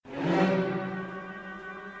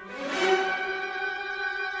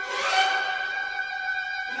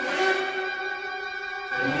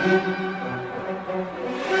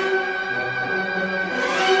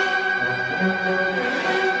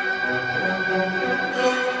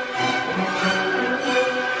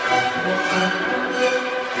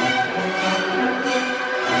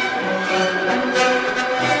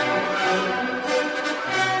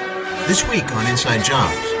This week on Inside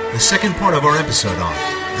Jobs, the second part of our episode on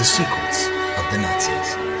the secrets of the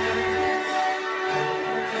Nazis.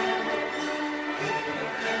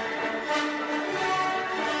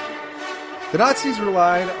 The Nazis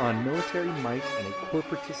relied on military might and a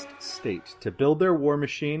corporatist state to build their war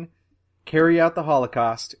machine, carry out the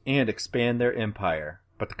Holocaust, and expand their empire.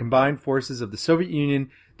 But the combined forces of the Soviet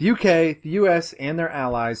Union, the UK, the US, and their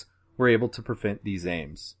allies were able to prevent these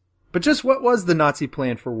aims. But just what was the Nazi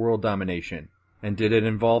plan for world domination? And did it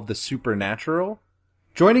involve the supernatural?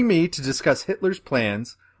 Joining me to discuss Hitler's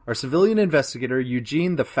plans are civilian investigator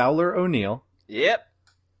Eugene the Fowler O'Neill. Yep.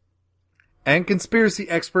 And conspiracy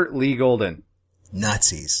expert Lee Golden.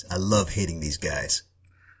 Nazis. I love hating these guys.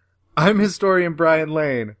 I'm historian Brian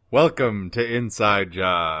Lane. Welcome to Inside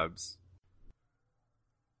Jobs.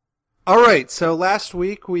 All right, so last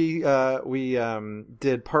week we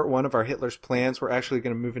did part 1 of our Hitler's plans. We're actually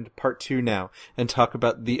going to move into part 2 now and talk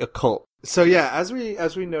about the occult. So yeah, as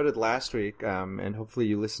we noted last week, and hopefully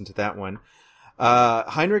you listened to that one,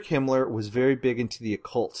 Heinrich Himmler was very big into the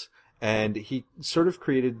occult, and he sort of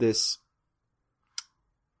created this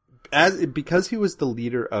because he was the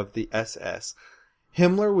leader of the SS.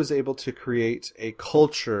 Himmler was able to create a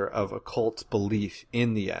culture of occult belief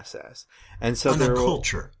in the SS, and so a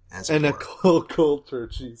culture. An occult culture,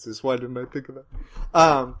 Jesus, why didn't I think of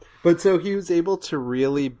that? But so he was able to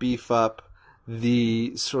really beef up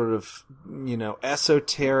the sort of,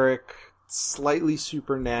 esoteric, slightly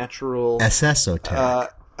supernatural. Esoteric.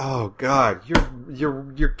 Oh God,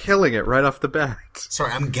 you're killing it right off the bat.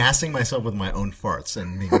 Sorry, I'm gassing myself with my own farts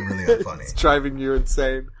and making it really unfunny. It's driving you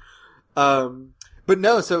insane. But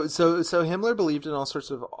no, so Himmler believed in all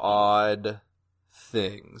sorts of odd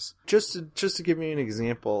things. Just to give you an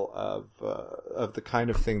example of the kind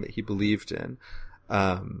of thing that he believed in.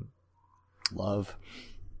 Love.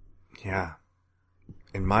 Yeah.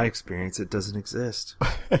 In my experience, it doesn't exist.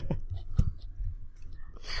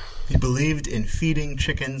 He believed in feeding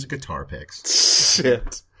chickens guitar picks.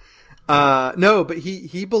 Shit. No, but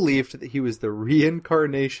he believed that he was the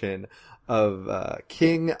reincarnation of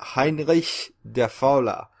King Heinrich der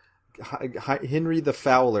Fowler. Henry the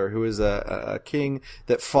Fowler, who is a king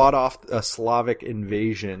that fought off a Slavic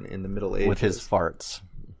invasion in the Middle Ages. With his farts.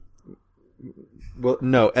 Well,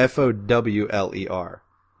 no, Fowler.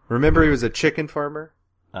 Remember he was a chicken farmer?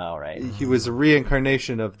 Oh, right. He was a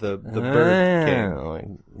reincarnation of the bird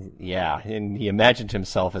king. Yeah, and he imagined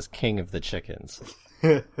himself as king of the chickens.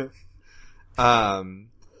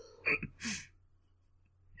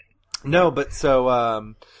 No, but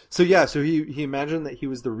so he imagined that he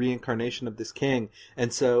was the reincarnation of this king,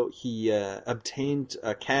 and so he obtained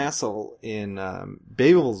a castle in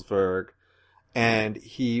Babelsberg, and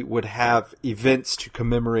he would have events to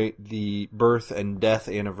commemorate the birth and death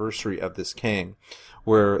anniversary of this king,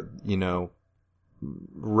 where,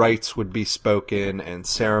 rites would be spoken and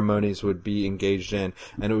ceremonies would be engaged in,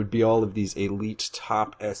 and it would be all of these elite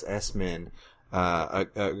top SS men, a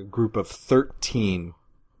group of 13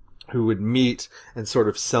 who would meet and sort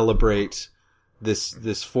of celebrate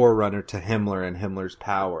this forerunner to Himmler and Himmler's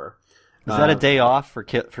power. Is that a day off for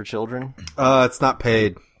children? It's not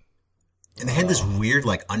paid. And they had this weird,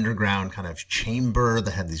 underground kind of chamber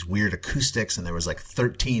that had these weird acoustics, and there was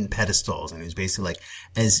 13 pedestals, and it was basically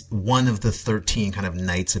as one of the 13 kind of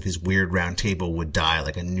knights of his weird round table would die,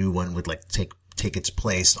 a new one would take its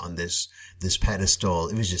place on this pedestal.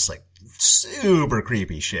 It was just super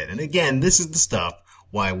creepy shit. And again, this is the stuff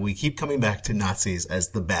why we keep coming back to Nazis as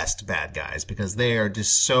the best bad guys, because they are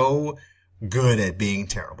just so good at being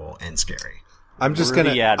terrible and scary. I'm just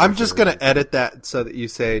gonna edit that so that you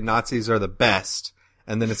say Nazis are the best,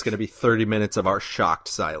 and then it's gonna be 30 minutes of our shocked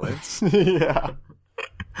silence. Yeah.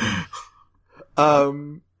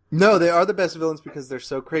 No, they are the best villains because they're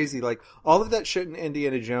so crazy. All of that shit in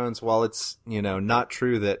Indiana Jones, while it's, not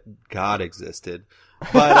true that God existed,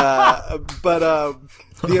 but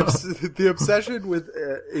the obsession with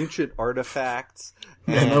ancient artifacts.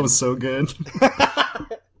 Man, that was so good.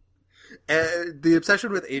 The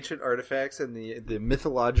obsession with ancient artifacts and the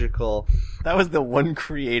mythological. That was the one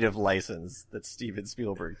creative license that Steven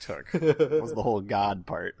Spielberg took. Was the whole God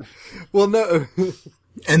part. Well, no.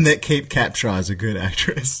 And that Kate Capshaw is a good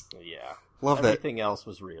actress. Yeah. Love Everything else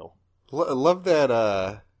was real. Love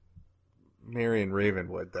that Marion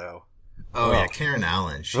Ravenwood, though. Oh, yeah, Karen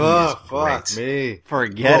Allen. She's fuck great. me.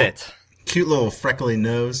 Forget it. Cute little freckly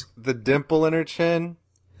nose. The dimple in her chin.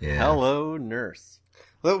 Yeah. Hello, nurse.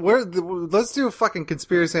 Let's do a fucking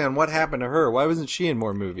conspiracy on what happened to her. Why wasn't she in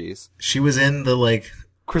more movies? She was in the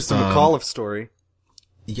Kristen McAuliffe story.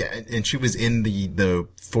 Yeah, and she was in the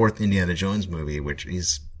fourth Indiana Jones movie, which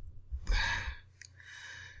is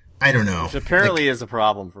I don't know. Which apparently is a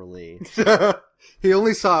problem for Lee. He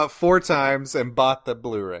only saw it 4 times and bought the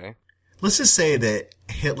Blu-ray. Let's just say that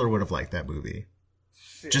Hitler would have liked that movie.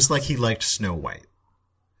 Just like he liked Snow White.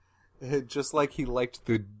 Just like he liked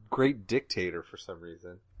The Great Dictator for some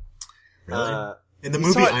reason. Really? In the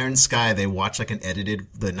movie Iron Sky, they watch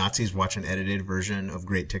the Nazis watch an edited version of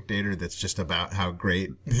Great Dictator that's just about how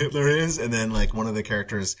great Hitler is, and then like one of the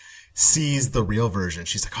characters sees the real version.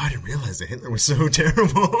 She's like, oh, I didn't realize that Hitler was so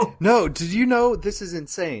terrible. No, did you know, this is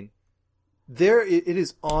insane. It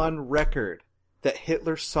is on record that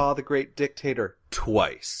Hitler saw The Great Dictator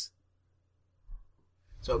twice.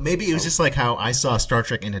 So maybe it was just like how I saw Star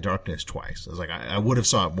Trek Into Darkness twice. I was like, I would have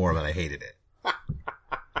saw it more, but I hated it.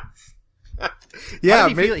 Yeah,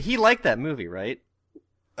 he liked that movie, right?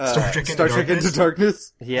 Star Trek Into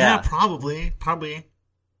Darkness? Yeah, probably.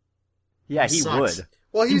 Yeah, he would.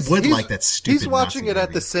 Well, He would like that stupid He's watching Nazi it at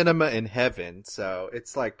movie. the cinema in heaven, so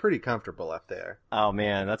it's like pretty comfortable up there. Oh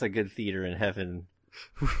man, that's a good theater in heaven.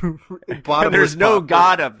 And Bottomless there's no popcorn.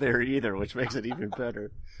 God up there either, which makes it even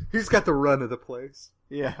better. He's got the run of the place.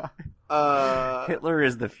 Yeah. Uh, Hitler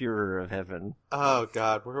is the Führer of heaven. oh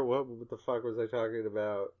God, what the fuck was I talking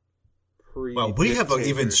about? Well, we have an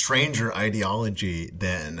even stranger ideology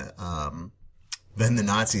than the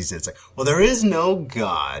Nazis did. It's like, well, there is no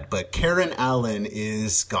God, but Karen Allen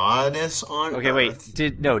is goddess on Okay, Earth. wait.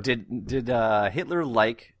 Did Hitler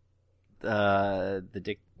like the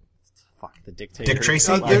dictator? Dick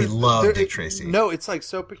Tracy? Uh, Yeah, he loved Dick Tracy. No, it's like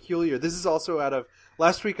so peculiar. This is also out of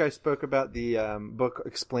last week. I spoke about the book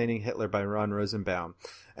Explaining Hitler by Ron Rosenbaum,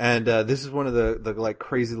 and this is one of the like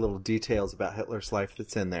crazy little details about Hitler's life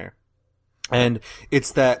that's in there. And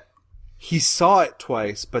it's that he saw it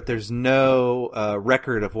twice, but there's no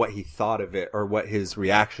record of what he thought of it or what his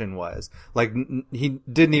reaction was. Like he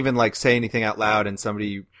didn't even like say anything out loud, and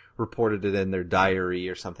somebody reported it in their diary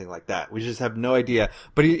or something like that. We just have no idea.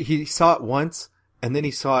 But he saw it once, and then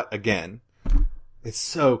he saw it again. It's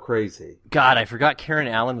so crazy. God, I forgot Karen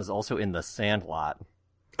Allen was also in The Sandlot.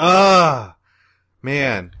 Ah,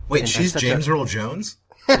 man. Wait, And she's that's such James Earl Jones?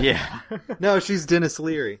 Yeah. No, she's Dennis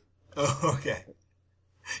Leary. Oh, okay.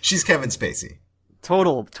 She's Kevin Spacey.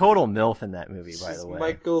 Total MILF in that movie, by the way.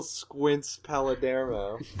 Michael Squints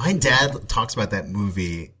Palermo. My dad talks about that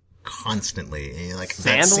movie constantly. And like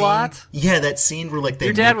Sandlot? That scene, yeah, that scene where like they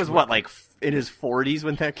Your dad was what, like in his 40s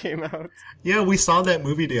when that came out? Yeah, we saw that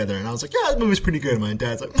movie together, and I was like, yeah, that movie's pretty good. And my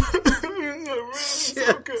dad's like,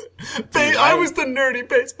 so good. I was the nerdy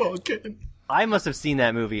baseball kid. I must have seen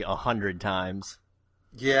that movie 100 times.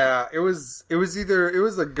 Yeah, it was a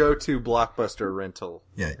go-to blockbuster rental.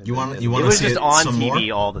 Yeah, you want It to was see just it on some TV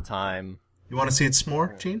more? all the time. You want to see it some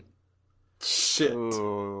more, Gene? Shit.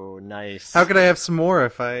 Ooh, nice. How could I have some more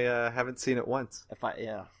if I haven't seen it once?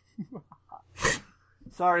 Yeah.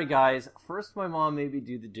 Sorry, guys. First, my mom made me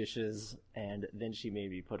do the dishes, and then she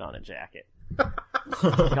made me put on a jacket.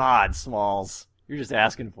 God, Smalls. You're just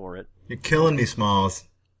asking for it. You're killing me, Smalls.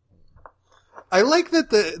 I like that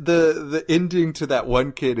the ending to that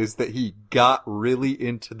one kid is that he got really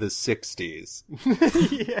into the 60s.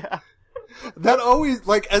 Yeah. That always,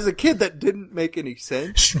 like, as a kid, that didn't make any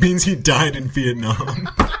sense. Which means he died in Vietnam.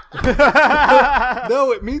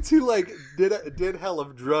 No, it means he, like, did hell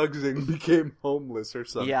of drugs and became homeless or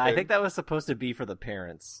something. Yeah, I think that was supposed to be for the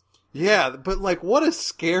parents. Yeah, but, like, what a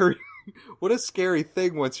scary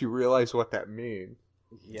thing once you realize what that means.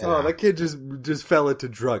 Yeah. Oh, that kid just fell into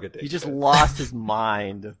drug addiction. He just lost his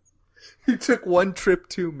mind. He took one trip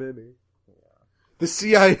too many. The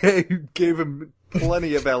CIA gave him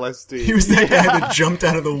plenty of LSD. He was that guy that jumped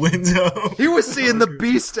out of the window. He was seeing the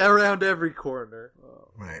beast around every corner.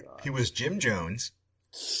 Right. He was Jim Jones.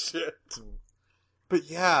 Shit. But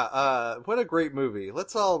yeah, what a great movie.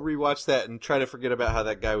 Let's all rewatch that and try to forget about how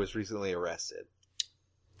that guy was recently arrested.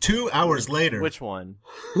 2 hours later. Which one?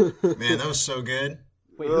 Man, that was so good.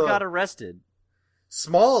 Wait, who got arrested?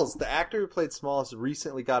 Smalls, the actor who played Smalls,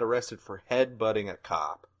 recently got arrested for headbutting a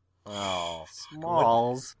cop. Oh,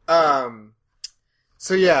 Smalls.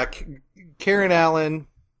 So yeah, Karen Allen,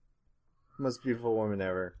 most beautiful woman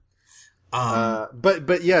ever.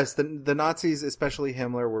 But yes, the Nazis, especially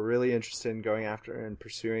Himmler, were really interested in going after and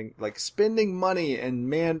pursuing, like, spending money and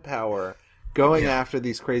manpower going after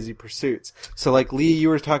these crazy pursuits. So, like, Lee, you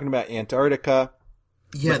were talking about Antarctica.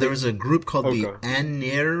 Yeah, there was a group called the Okay.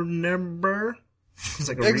 Annerber. It's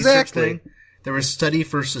like a research Exactly. thing. There was Study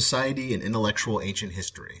for Society and Intellectual Ancient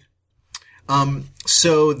History.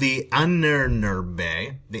 So the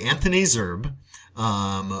Annernerbe, the Anthony Zerb,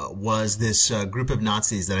 was this group of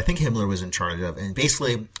Nazis that I think Himmler was in charge of, and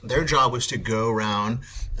basically their job was to go around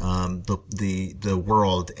the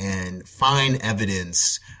world and find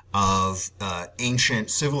evidence of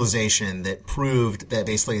ancient civilization that proved that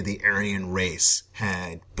basically the Aryan race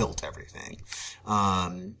had built everything.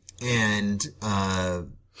 And a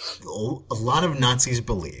lot of Nazis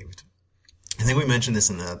believed, I think we mentioned this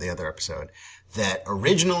in the other episode, that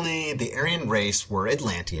originally the Aryan race were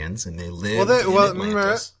Atlanteans and they lived in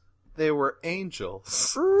Atlantis. They were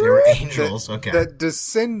angels. They were angels, okay. That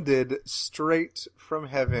descended straight from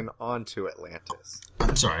heaven onto Atlantis.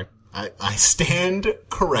 I'm sorry. I stand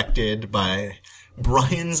corrected by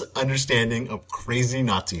Brian's understanding of crazy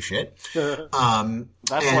Nazi shit. That's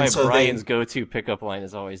why Brian's go-to pickup line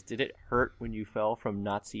is always, "Did it hurt when you fell from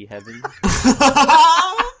Nazi heaven?"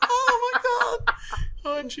 Oh my god.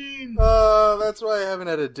 Oh, Gene. That's why I haven't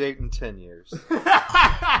had a date in 10 years.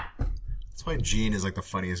 That's why Gene is like the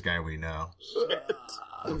funniest guy we know.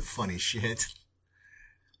 Funny shit.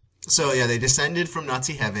 So yeah, they descended from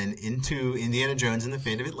Nazi heaven into Indiana Jones and the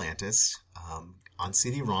Fate of Atlantis, on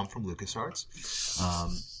CD-ROM from LucasArts.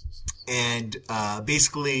 And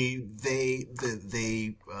basically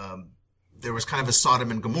there was kind of a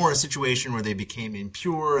Sodom and Gomorrah situation where they became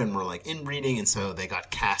impure and were like inbreeding, and so they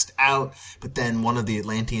got cast out. But then one of the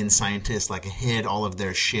Atlantean scientists like hid all of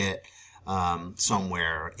their shit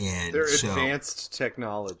somewhere, and their advanced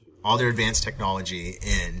technology. All their advanced technology,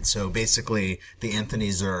 and so basically the Anthony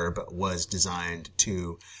Zerb was designed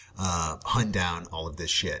to hunt down all of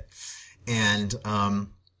this shit. And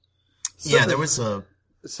there was a...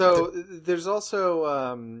 So there's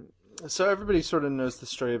also... so everybody sort of knows the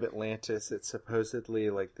story of Atlantis. It's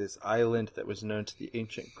supposedly like this island that was known to the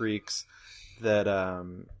ancient Greeks that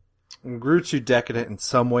grew too decadent in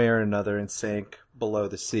some way or another and sank below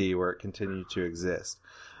the sea where it continued to exist.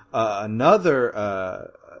 Another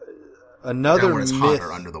down when it's myth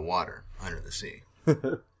hotter under the water, under the sea.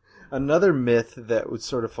 Another myth that would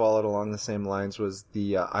sort of follow along the same lines was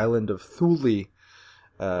the island of Thule,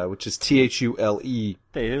 which is Thule. Thule.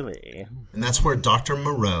 And that's where Dr.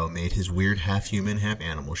 Moreau made his weird half-human,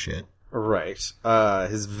 half-animal shit. Right.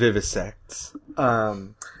 His vivisects.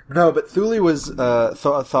 No, but Thule was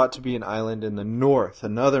thought to be an island in the north,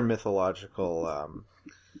 another mythological...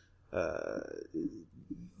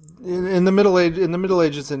 In the Middle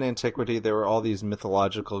Ages and antiquity, there were all these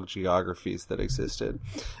mythological geographies that existed,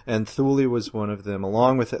 and Thule was one of them,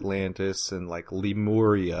 along with Atlantis and like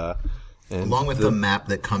Lemuria, and along with the map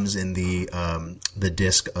that comes in the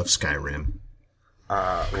disc of Skyrim.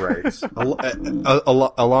 Right.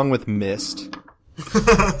 Along with Mist. They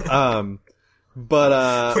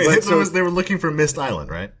were looking for Mist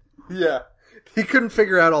Island, right? Yeah. He couldn't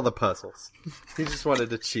figure out all the puzzles. He just wanted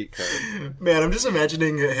to cheat code. Man, I'm just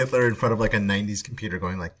imagining Hitler in front of like a 90s computer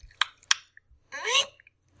going like...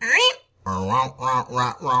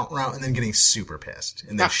 and then getting super pissed.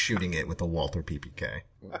 And then shooting it with the Walther PPK.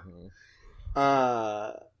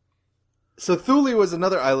 So Thule was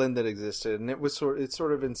another island that existed, and it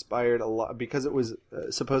sort of inspired a lot because it was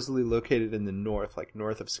supposedly located in the north, like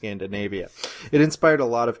north of Scandinavia. It inspired a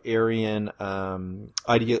lot of Aryan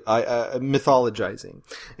mythologizing,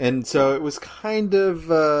 and so it was kind of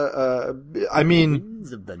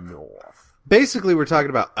Winds of the North. Basically, we're talking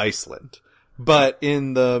about Iceland. But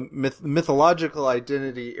in the mythological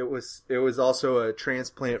identity, it was also a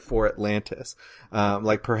transplant for Atlantis.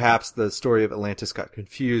 Like perhaps the story of Atlantis got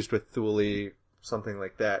confused with Thule, something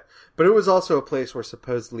like that. But it was also a place where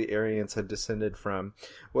supposedly Aryans had descended from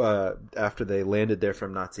after they landed there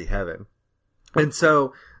from Nazi heaven. And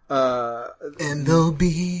so... and there'll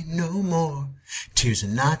be no more tears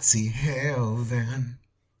in Nazi heaven.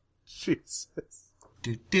 Jesus.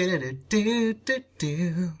 Do, do, do, do, do,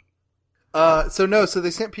 do. So they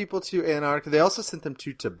sent people to Antarctica. They also sent them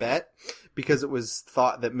to Tibet because it was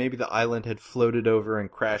thought that maybe the island had floated over and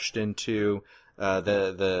crashed into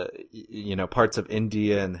the parts of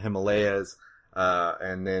India and the Himalayas,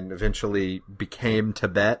 and then eventually became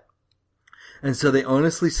Tibet. And so they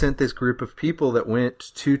honestly sent this group of people that went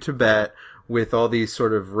to Tibet with all these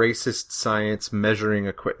sort of racist science measuring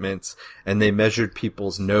equipments, and they measured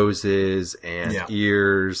people's noses and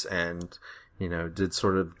ears and, did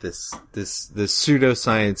sort of this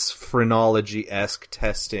pseudoscience phrenology-esque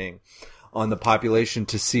testing on the population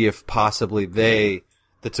to see if possibly the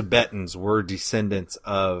Tibetans, were descendants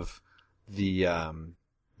of the,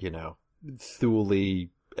 Thule,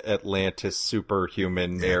 Atlantis,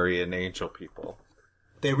 superhuman, Aryan angel people.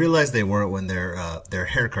 They realized they weren't when their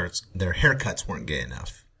haircuts weren't gay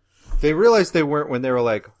enough. They realized they weren't when they were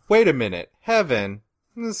like, wait a minute, heaven?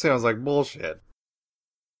 This sounds like bullshit.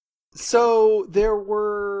 So there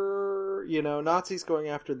were, Nazis going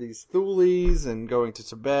after these Thules and going to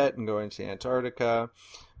Tibet and going to Antarctica.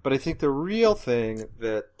 But I think the real thing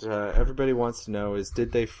that everybody wants to know is,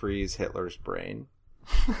 did they freeze Hitler's brain?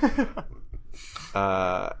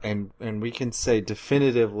 And we can say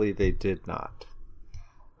definitively they did not.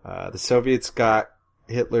 The Soviets got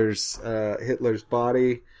Hitler's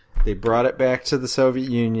body. They brought it back to the Soviet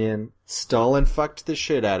Union. Stalin fucked the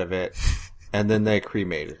shit out of it, and then they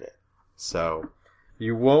cremated it. So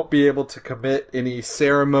you won't be able to commit any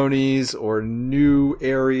ceremonies or new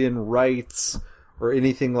Aryan rites or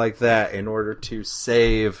anything like that in order to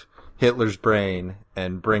save Hitler's brain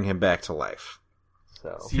and bring him back to life.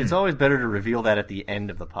 So See, it's always better to reveal that at the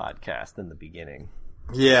end of the podcast than the beginning.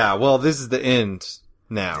 yeah, well, this is the end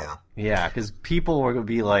now. Yeah. Yeah, because people are going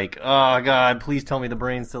to be like, oh, God, please tell me the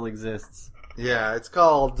brain still exists. Yeah, it's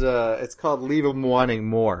called Leave 'Em Wanting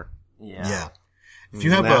More. Yeah. If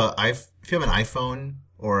you have if you have an iPhone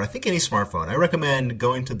or I think any smartphone, I recommend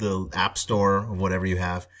going to the App Store or whatever you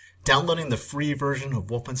have, downloading the free version of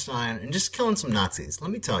Wolfenstein and just killing some Nazis.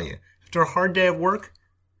 Let me tell you, after a hard day of work,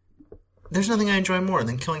 there's nothing I enjoy more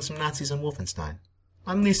than killing some Nazis on Wolfenstein.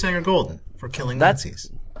 I'm Lee Sanger Golden for killing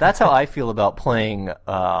Nazis. That's how I feel about playing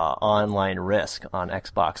online Risk on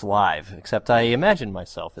Xbox Live, except I imagine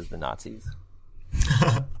myself as the Nazis.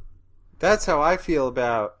 That's how I feel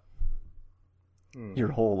about Your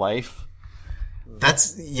whole life.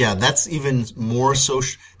 That's even more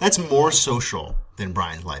social. That's more social than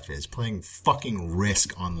Brian's life is. Playing fucking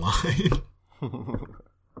Risk online.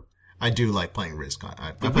 I do like playing Risk.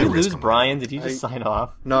 I Did play we Risk lose online. Brian? Did he just sign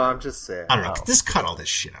off? No, I'm just saying. I don't know. Just cut all this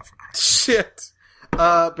shit out for Christ's Shit.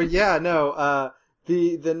 But yeah, no.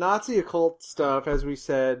 The Nazi occult stuff, as we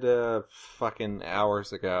said, fucking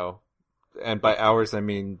hours ago, and by hours I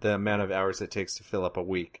mean the amount of hours it takes to fill up a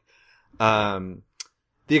week.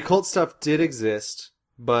 The occult stuff did exist,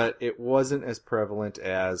 but it wasn't as prevalent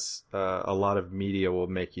as a lot of media will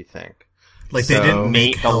make you think. Like they didn't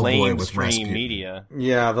make the Hellboy with lamestream Rasputin. media.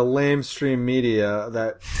 Yeah, the lamestream media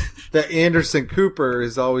that Anderson Cooper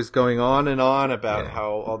is always going on and on about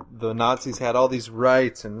how the Nazis had all these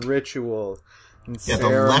rites and rituals and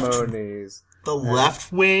ceremonies. The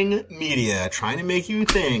left-wing media trying to make you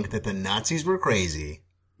think that the Nazis were crazy.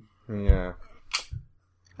 Yeah.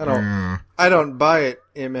 I don't buy it,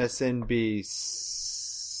 MSNBC.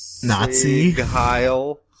 Nazi?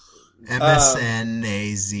 Heil.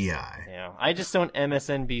 MSNAZI. Yeah, I just don't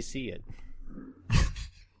MSNBC it.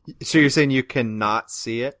 So you're saying you cannot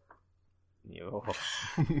see it? Yo.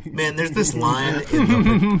 Man, there's this line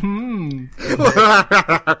in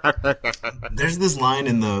there's this line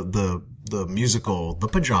in the musical The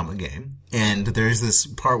Pajama Game, and there's this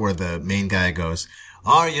part where the main guy goes,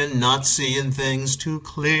 "Are you not seeing things too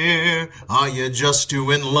clear? Are you just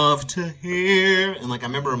doing love to hear?" And like I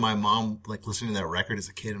remember my mom like listening to that record as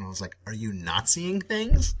a kid, and I was like, "Are you not seeing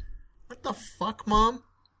things? What the fuck, Mom?"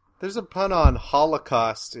 There's a pun on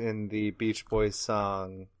Holocaust in the Beach Boys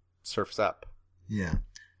song Surf's Up. Yeah.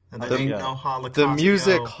 And there ain't no Holocaust. The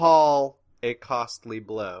music yo. hall, a costly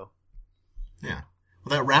blow. Yeah.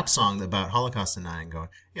 Well, that rap song about Holocaust denying going,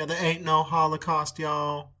 "Yeah, there ain't no Holocaust,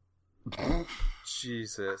 y'all."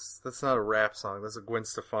 Jesus, that's not a rap song. That's a Gwen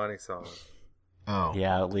Stefani song. Oh.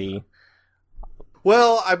 Yeah, Lee.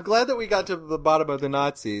 Well, I'm glad that we got to the bottom of the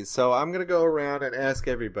Nazis, so I'm going to go around and ask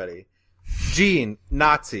everybody. Gene,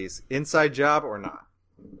 Nazis, inside job or not?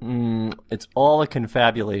 It's all a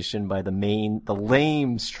confabulation by the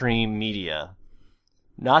lamestream media.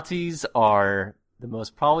 Nazis are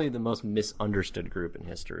probably the most misunderstood group in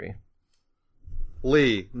history.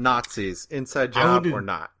 Lee, Nazis, inside job or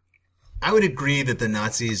not? I would agree that the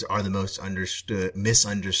Nazis are the most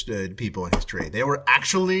misunderstood people in history. They were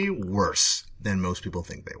actually worse than most people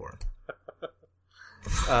think they were.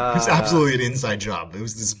 It was absolutely an inside job. It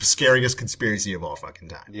was the scariest conspiracy of all fucking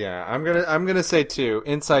time. Yeah, I'm gonna say too.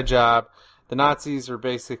 Inside job. The Nazis are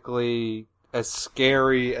basically as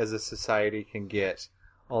scary as a society can get,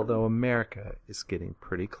 although America is getting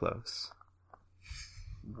pretty close.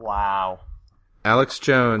 Wow. Alex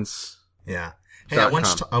Jones. Yeah. Hey, I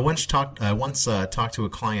once talked to a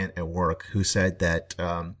client at work who said that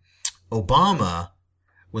Obama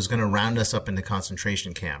was going to round us up into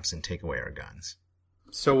concentration camps and take away our guns.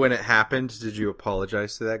 So when it happened, did you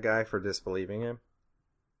apologize to that guy for disbelieving him?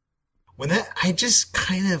 I just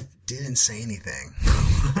kind of didn't say anything.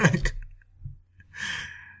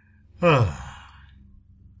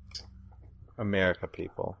 America,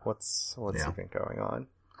 people. What's Yeah. even going on?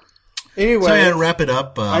 Anyway, So to wrap it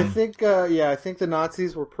up, I think the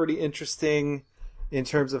Nazis were pretty interesting in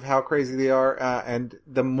terms of how crazy they are, and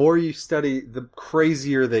the more you study, the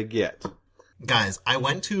crazier they get. guys, I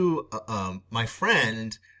went to my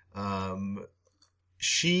friend. Her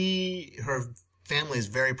family is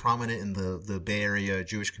very prominent in the Bay Area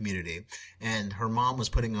Jewish community, and her mom was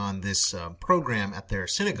putting on this program at their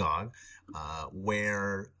synagogue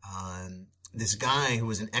where this guy who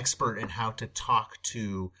was an expert in how to talk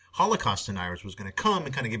to Holocaust deniers was going to come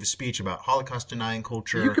and kind of give a speech about Holocaust denying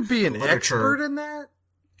culture. You could be an literature. expert in that?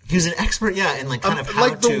 He was an expert, yeah, in like kind of how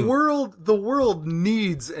like the world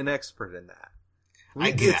needs an expert in that.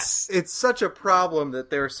 I guess. It's such a problem that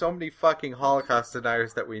there are so many fucking Holocaust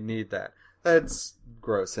deniers that we need that. That's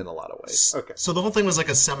gross in a lot of ways. Okay. So the whole thing was like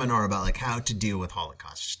a seminar about like how to deal with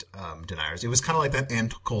Holocaust deniers. It was kind of like that Ann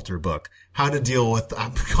Coulter book, How to Deal with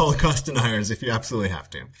Holocaust Deniers If You Absolutely Have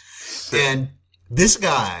to. And this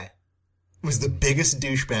guy was the biggest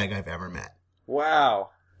douchebag I've ever met. Wow.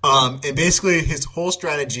 And basically his whole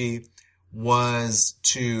strategy was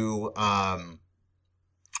to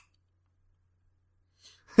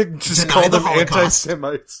just deny call the them Holocaust.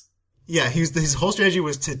 anti-Semites. Yeah, his whole strategy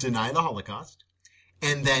was to deny the Holocaust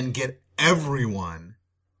and then get everyone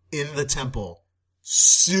in the temple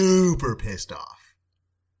super pissed off.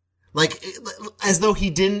 Like, as though he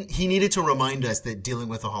needed to remind us that dealing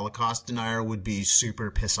with a Holocaust denier would be super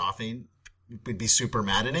piss-offing, would be super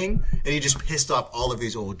maddening, and he just pissed off all of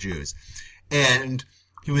these old Jews. And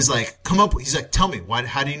he was like, he's like, tell me,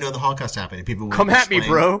 how do you know the Holocaust happened? And people would Come at me,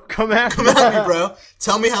 explain, bro. Come at me. me, bro.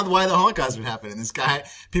 Tell me why the Holocaust would happen. And this guy,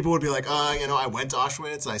 people would be like, I went to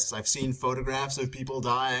Auschwitz. I've seen photographs of people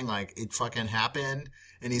dying. Like, it fucking happened.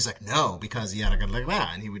 And he's like, no, because he had a good like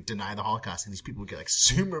that. And he would deny the Holocaust. And these people would get like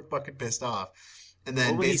super fucking pissed off. And then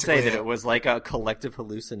What would he basically, say, that it was like a collective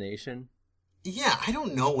hallucination? yeah, I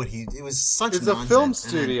don't know what it was such It's nonsense. a film And then-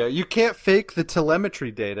 studio. You can't fake the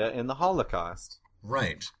telemetry data in the Holocaust.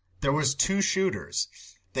 right. There was 2 shooters.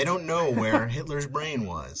 They don't know where Hitler's brain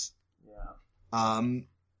was. Yeah.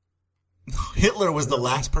 Hitler was the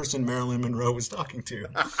last person Marilyn Monroe was talking to.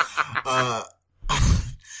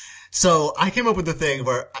 So I came up with the thing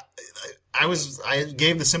where I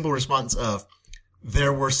gave the simple response of,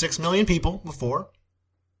 there were 6 million people before,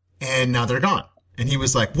 and now they're gone. And he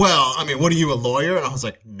was like, well, I mean, what are you, a lawyer? And I was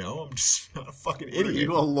like, no, I'm just not a fucking Are idiot.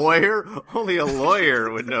 you a lawyer? Only a lawyer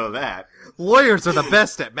would know that. Lawyers are the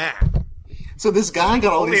best at math. So this guy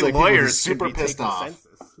got all Only these like people lawyers super could be pissed taking off. census.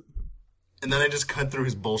 And then I just cut through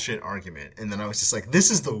his bullshit argument. And then I was just like,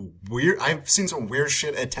 this is the weird, I've seen some weird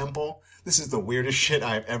shit at Temple. This is the weirdest shit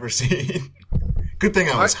I've ever seen. Good thing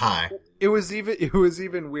I was high. It was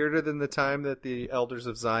even weirder than the time that the Elders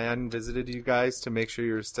of Zion visited you guys to make sure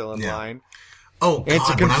you were still in Yeah. line. Oh, And God,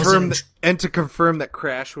 to confirm that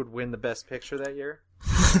Crash would win the Best Picture that year.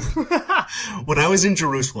 when I was in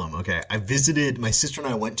Jerusalem, okay, I visited, my sister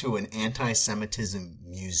and I went to an anti-Semitism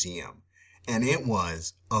museum. And it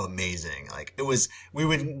was amazing. Like, it was, we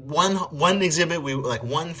would, one exhibit,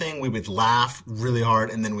 one thing, we would laugh really hard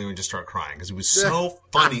and then we would just start crying because it was so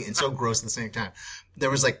funny and so gross at the same time. There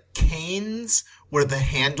was like canes where the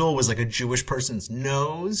handle was like a Jewish person's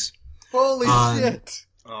nose. Holy shit.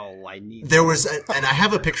 Oh, I need There was, and I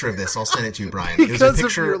have a picture of this. I'll send it to you, Brian. There's a Because of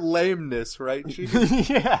picture. your lameness, right?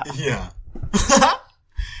 Yeah. Yeah.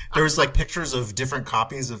 There was like pictures of different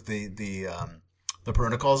copies of the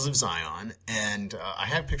Protocols of Zion, and I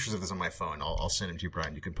have pictures of this on my phone. I'll send them to you,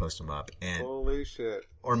 Brian. You can post them up, and Holy shit.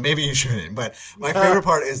 or maybe you shouldn't. But my favorite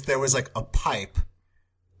part is there was like a pipe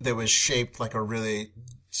that was shaped like a really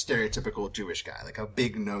stereotypical Jewish guy, like a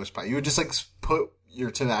big nose pipe. You would just like put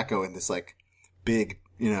your tobacco in this like big,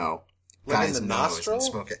 Like in guy's the nose nostril? and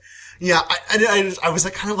smoke it. Yeah, I was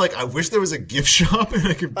like kind of like, I wish there was a gift shop and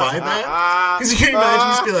I could buy that. Because you can imagine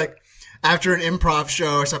just be like, after an improv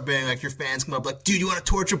show or something, like your fans come up like, dude, you want to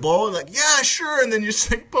torch a bowl? And like, yeah, sure. And then you just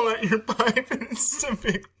like pull out your pipe and it's just a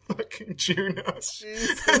big fucking Jew nose.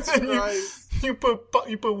 Jesus And then Christ. you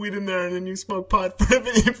put weed in there and then you smoke pot for an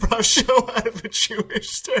improv show out of a Jewish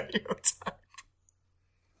stereotype.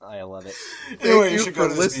 I love it. Anyway, Thank you should go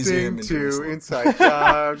for to this museum listening in to Jerusalem. Inside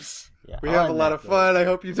Jobs. Yeah, We have a on lot that of note. fun. I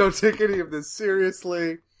hope you don't take any of this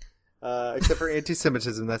seriously. Except for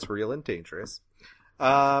anti-Semitism, that's real and dangerous.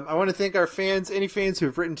 I want to thank our fans, any fans who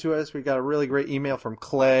have written to us. We got a really great email from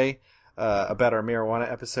Clay about our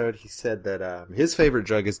marijuana episode. He said that his favorite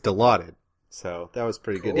drug is Dilaudid. So that was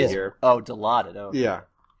pretty good to Is- hear. Oh, Dilaudid. Oh, Yeah.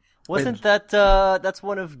 wasn't that's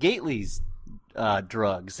one of Gately's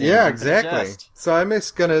drugs? in Yeah, the exactly. Digest. So I'm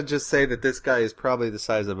just gonna just say that this guy is probably the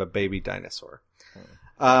size of a baby dinosaur.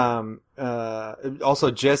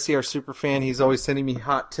 Also Jesse, our super fan, he's always sending me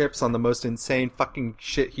hot tips on the most insane fucking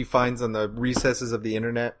shit he finds on the recesses of the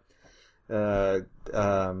internet. Yeah,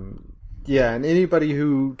 and anybody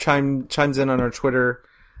who chimes in on our Twitter,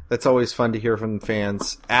 That's always fun to hear from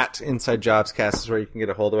fans. At Inside Jobscast is where you can get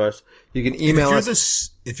a hold of us. You can email us.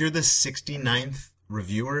 If you're the 69th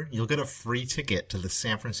reviewer, you'll get a free ticket to the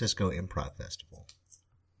San Francisco Improv Festival.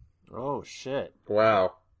 Oh, shit.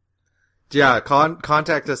 Wow. Yeah,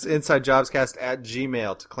 contact us,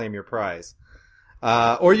 insidejobscast@gmail.com to claim your prize.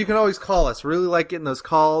 Or you can always call us. Really like getting those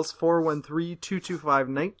calls.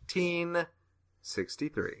 413-225-1963.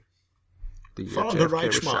 Follow the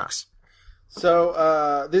right schmucks.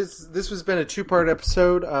 So, this has been a 2-part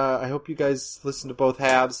episode. I hope you guys listen to both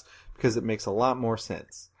halves because it makes a lot more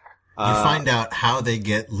sense. You find out how they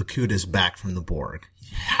get Locutus back from the Borg.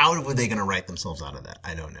 How were they going to write themselves out of that?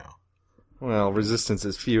 I don't know. Well, resistance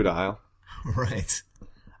is futile. Right.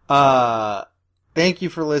 Thank you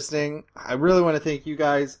for listening. I really want to thank you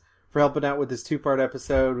guys for helping out with this 2-part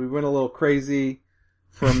episode. We went a little crazy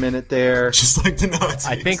for a minute there. Just like the Nazis.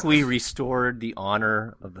 I think we restored the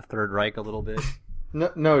honor of the Third Reich a little bit.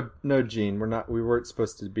 No, Gene. We weren't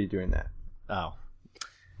supposed to be doing that. Oh.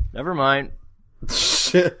 Never mind.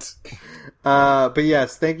 Shit. But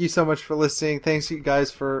yes, thank you so much for listening. Thanks you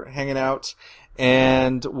guys for hanging out.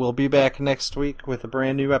 And we'll be back next week with a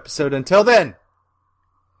brand new episode. Until then,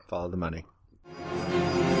 follow the money.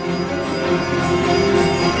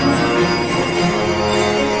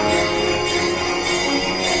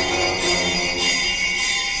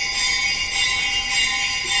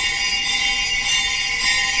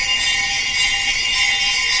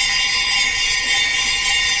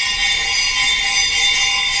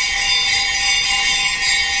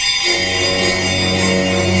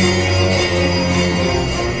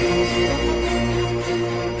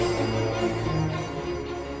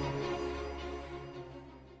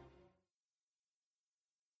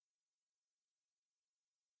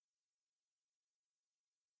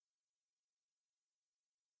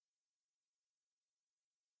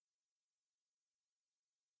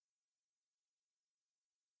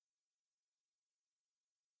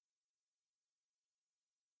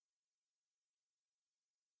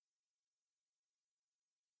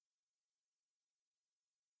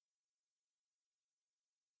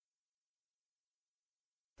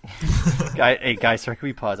 Hey, guys, sorry, can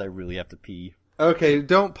we pause? I really have to pee. Okay,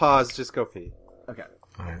 don't pause. Just go pee. Okay.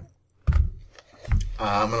 All right.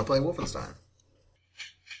 I'm going to play Wolfenstein.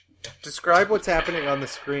 Describe what's happening on the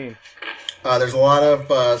screen. There's a lot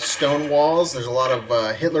of stone walls. There's a lot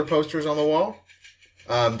of Hitler posters on the wall.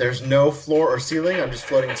 There's no floor or ceiling. I'm just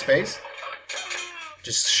floating in space.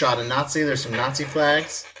 Just shot a Nazi. There's some Nazi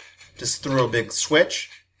flags. Just threw a big switch.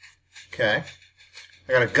 Okay.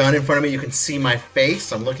 I got a gun in front of me. You can see my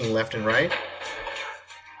face. I'm looking left and right.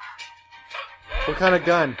 What kind of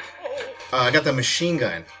gun? I got the machine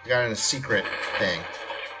gun. I got it in a secret thing.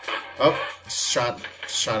 Oh, shot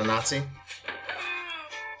a Nazi.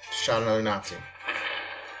 Shot another Nazi.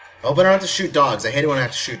 Oh, but I don't have to shoot dogs. I hate it when I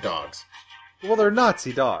have to shoot dogs. Well, they're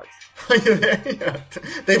Nazi dogs. Yeah.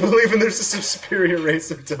 They believe in there's a superior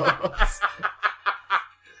race of dogs.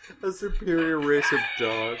 A superior race of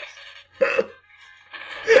dogs.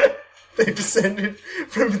 They descended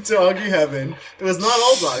from doggy heaven. It was not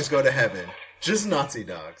all dogs go to heaven. Just Nazi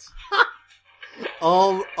dogs.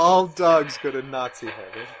 All dogs go to Nazi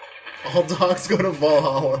heaven. All dogs go to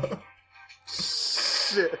Valhalla.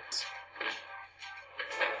 Shit.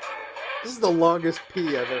 This is the longest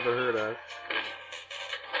pee I've ever heard of.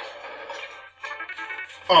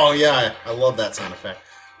 Oh yeah, I love that sound effect.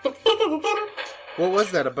 What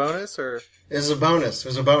was that, a bonus or? It was a bonus. It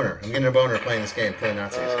was a boner. I'm getting a boner playing this game, playing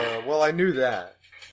Nazis. Well, I knew that.